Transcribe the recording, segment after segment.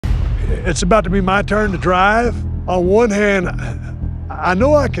It's about to be my turn to drive. On one hand, I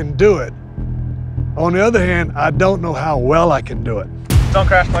know I can do it. On the other hand, I don't know how well I can do it. Don't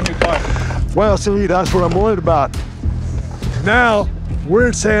crash my new car. Well, see, that's what I'm worried about. Now, we're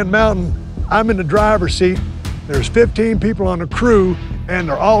at Sand Mountain. I'm in the driver's seat. There's 15 people on the crew, and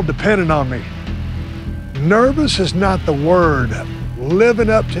they're all dependent on me. Nervous is not the word. Living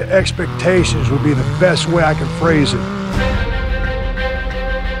up to expectations would be the best way I can phrase it.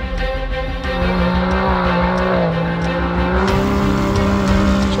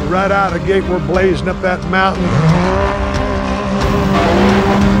 So right out of the gate, we're blazing up that mountain.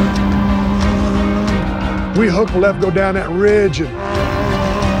 We hook left, go down that ridge,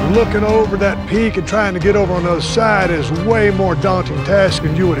 and looking over that peak and trying to get over on the other side is way more daunting task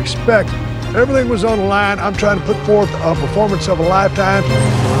than you would expect. Everything was on the line. I'm trying to put forth a performance of a lifetime.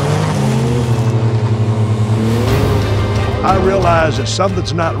 I realize that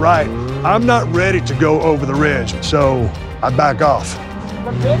something's not right. I'm not ready to go over the ridge, so I back off.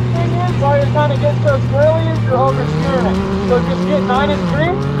 The big thing is, while you're trying to get so squirrely, is you're oversteering it. So just get 9 and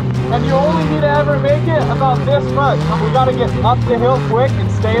 3, and you only need to ever make it about this much. We got to get up the hill quick and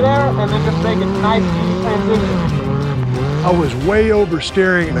stay there, and then just make a nice, easy transition. I was way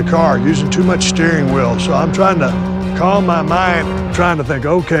oversteering in the car, using too much steering wheel, so I'm trying to calm my mind, trying to think,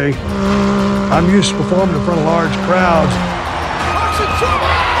 okay, I'm used to performing in front of large crowds.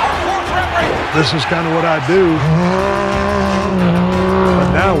 This is kind of what I do.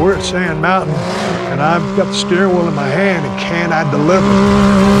 But now we're at Sand Mountain, and I've got the steering wheel in my hand, and can I deliver?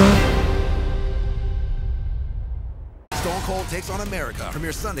 Stone Cold Takes on America.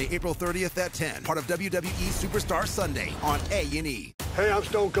 Premieres Sunday, April 30th at 10. Part of WWE Superstar Sunday on A&E. Hey, I'm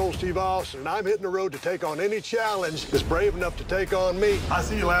Stone Cold Steve Austin, and I'm hitting the road to take on any challenge that's brave enough to take on me. I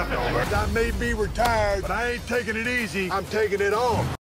see you laughing, Albert. I may be retired, but I ain't taking it easy. I'm taking it on.